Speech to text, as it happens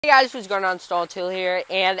Hey guys, what's going on? Stall2 here,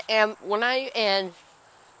 and I'm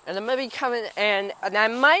gonna be coming, and I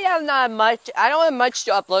might have not much. I don't have much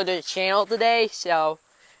to upload to the channel today, so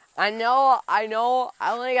I know. I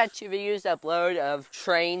only got 2 videos to upload of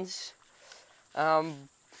trains. You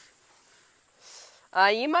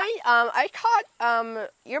might. I caught.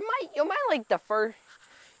 You might like the first.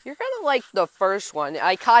 You're gonna like the first one.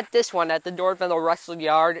 I caught this one at the Northville Wrestling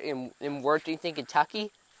Yard in Worthington, Kentucky.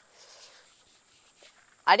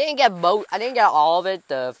 I didn't get all of it.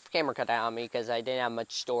 The camera cut out on me because I didn't have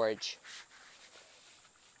much storage.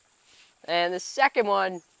 And the second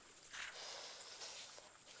one,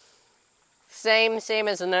 same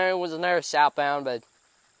as another, was another southbound, but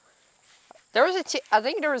there was I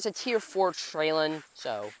think there was a tier 4 trailing,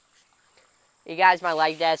 so you guys might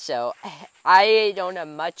like that. So I don't have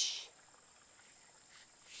much.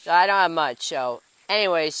 So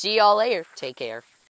anyway, see y'all later. Take care.